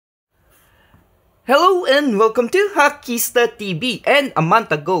Hello and welcome to Hakista TV. And a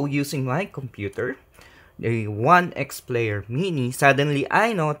month ago, using my computer, the Onexplayer Mini, suddenly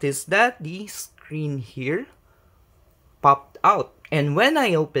I noticed that the screen here popped out. And when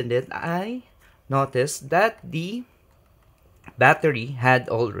I opened it, I noticed that the battery had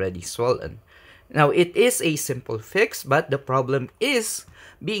already swollen. Now, it is a simple fix, but the problem is,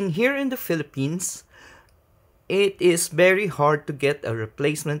 being here in the Philippines, it is very hard to get a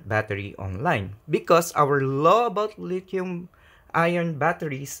replacement battery online because our law about lithium ion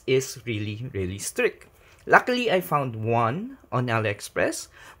batteries is really strict. Luckily, I found one on AliExpress,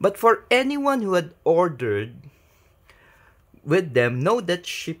 but for anyone who had ordered with them, know that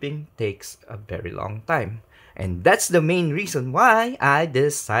shipping takes a very long time. And that's the main reason why I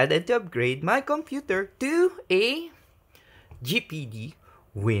decided to upgrade my computer to a GPD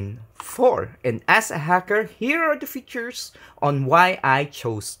WIN 4. And as a hacker, here are the features on why I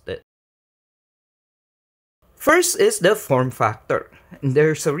chose it. First is the form factor. And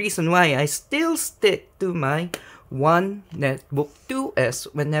there's a reason why I still stick to my One-Netbook 2S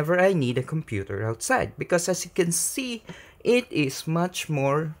whenever I need a computer outside. Because as you can see, it is much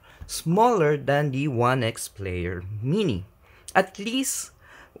more smaller than the Onexplayer Mini. At least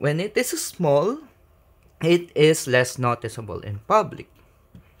when it is small, it is less noticeable in public.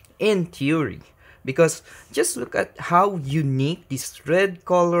 In theory, because just look at how unique this red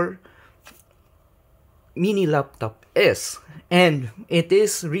color mini laptop is, and it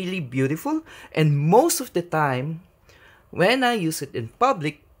is really beautiful. And most of the time when I use it in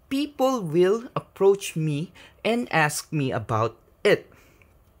public, people will approach me and ask me about it.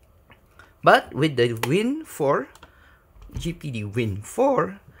 But with the WIN 4, GPD WIN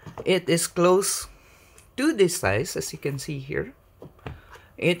 4, it is close to this size. As you can see here,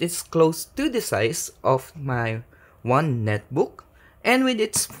 it is close to the size of my One-Netbook, and with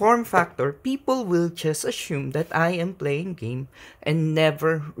its form factor, people will just assume that I am playing game and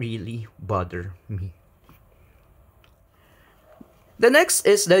never really bother me. The next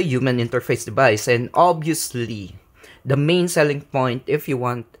is the human interface device, and obviously, the main selling point if you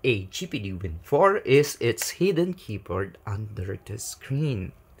want a GPD WIN 4 is its hidden keyboard under the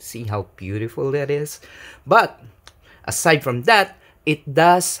screen. See how beautiful that is? But aside from that, it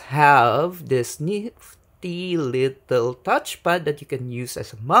does have this nifty little touchpad that you can use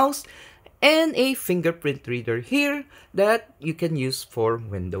as a mouse and a fingerprint reader here that you can use for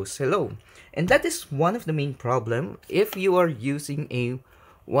Windows Hello. And that is one of the main problems if you are using a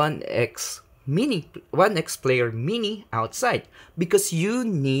Onexplayer Mini outside, because you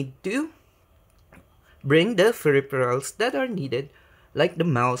need to bring the peripherals that are needed like the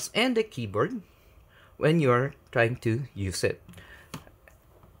mouse and the keyboard when you are trying to use it.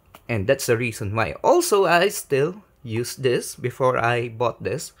 And that's the reason why also I still use this before I bought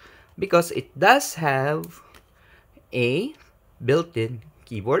this, because it does have a built-in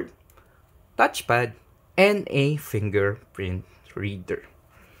keyboard, touchpad, and a fingerprint reader.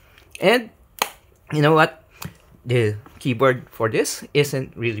 And you know what? The keyboard for this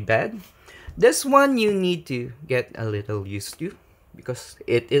isn't really bad. This one you need to get a little used to because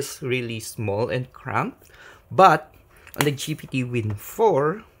it is really small and cramped. But on the GPD WIN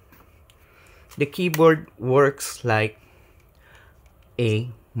 4, the keyboard works like a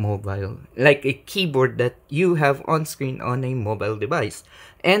keyboard that you have on screen on a mobile device.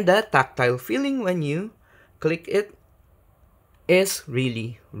 And the tactile feeling when you click it is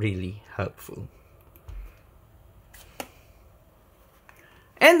really helpful.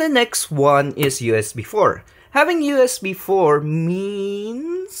 And the next one is USB 4. Having USB 4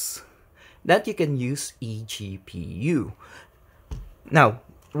 means that you can use EGPU. Now,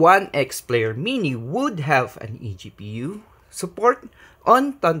 Onexplayer Mini would have an EGPU support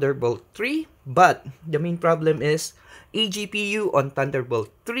on Thunderbolt 3, but the main problem is EGPU on Thunderbolt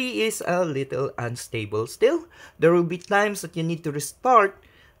 3 is a little unstable still. There will be times that you need to restart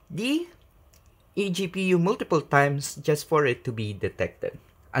the EGPU multiple times just for it to be detected,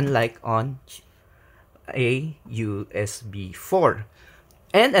 unlike on a USB 4.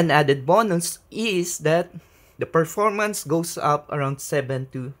 And an added bonus is that the performance goes up around 7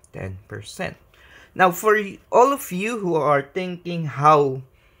 to 10%. Now, for all of you who are thinking how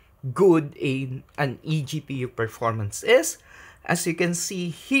good an eGPU performance is, as you can see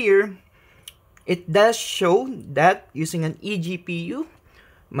here, it does show that using an eGPU,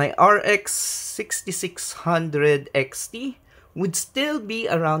 my RX 6600 XT would still be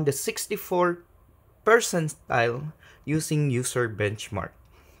around the 64th percentile using user benchmark.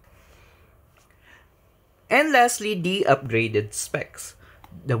 And lastly, the upgraded specs.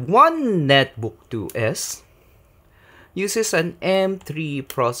 The One-Netbook 2S uses an M3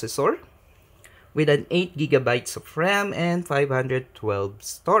 processor with an 8 gigabytes of RAM and 512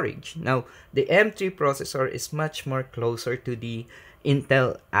 storage. Now, the M3 processor is much more closer to the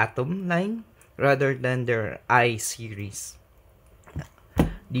Intel Atom line rather than their i series.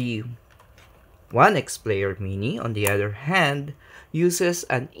 The Onexplayer Mini, on the other hand, uses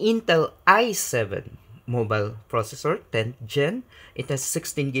an Intel i7 mobile processor, 10th gen. It has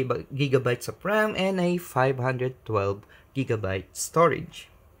 16 gigabytes of RAM and a 512 gigabyte storage.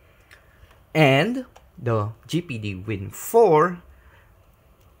 And the GPD WIN 4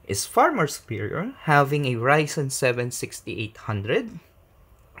 is far more superior, having a Ryzen 7 6800,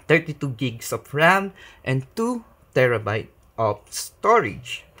 32 gigs of RAM, and 2 terabyte of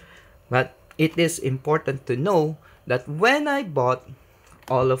storage. But it is important to know that when I bought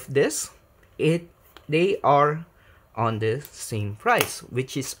all of this, they are on the same price,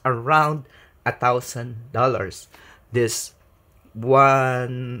 which is around $1,000. This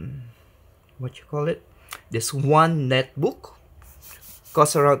One-Netbook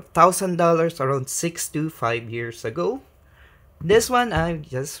cost around $1,000 around 6 to 5 years ago. This one I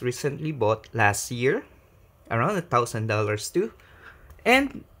just recently bought last year, around $1,000 too.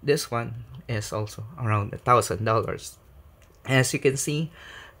 And this one is also around $1,000. As you can see,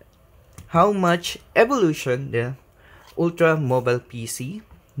 how much evolution the ultra mobile PC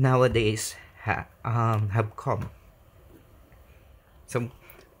nowadays have come. So,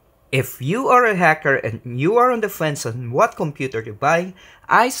 if you are a hacker and you are on the fence on what computer to buy,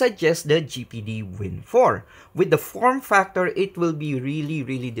 I suggest the GPD WIN 4. With the form factor, it will be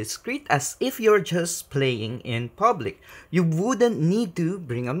really discreet, as if you're just playing in public. You wouldn't need to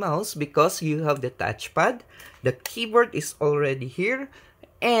bring a mouse because you have the touchpad, the keyboard is already here,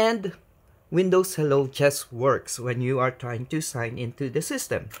 and Windows Hello just works when you are trying to sign into the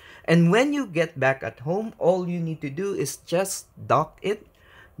system. And when you get back at home, all you need to do is just dock it.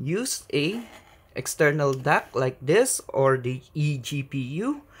 Use a external dock like this or the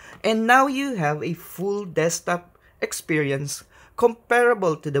eGPU, and now you have a full desktop experience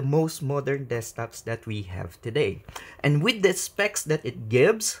comparable to the most modern desktops that we have today. And with the specs that it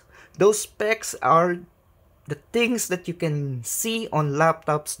gives, those specs are the things that you can see on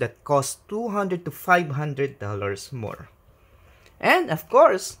laptops that cost $200 to $500 more. And of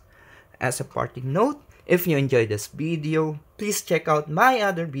course, as a parting note, if you enjoyed this video, please check out my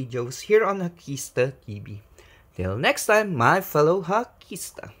other videos here on Hakista TV. Till next time, my fellow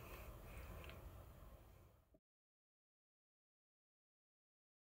Hakista.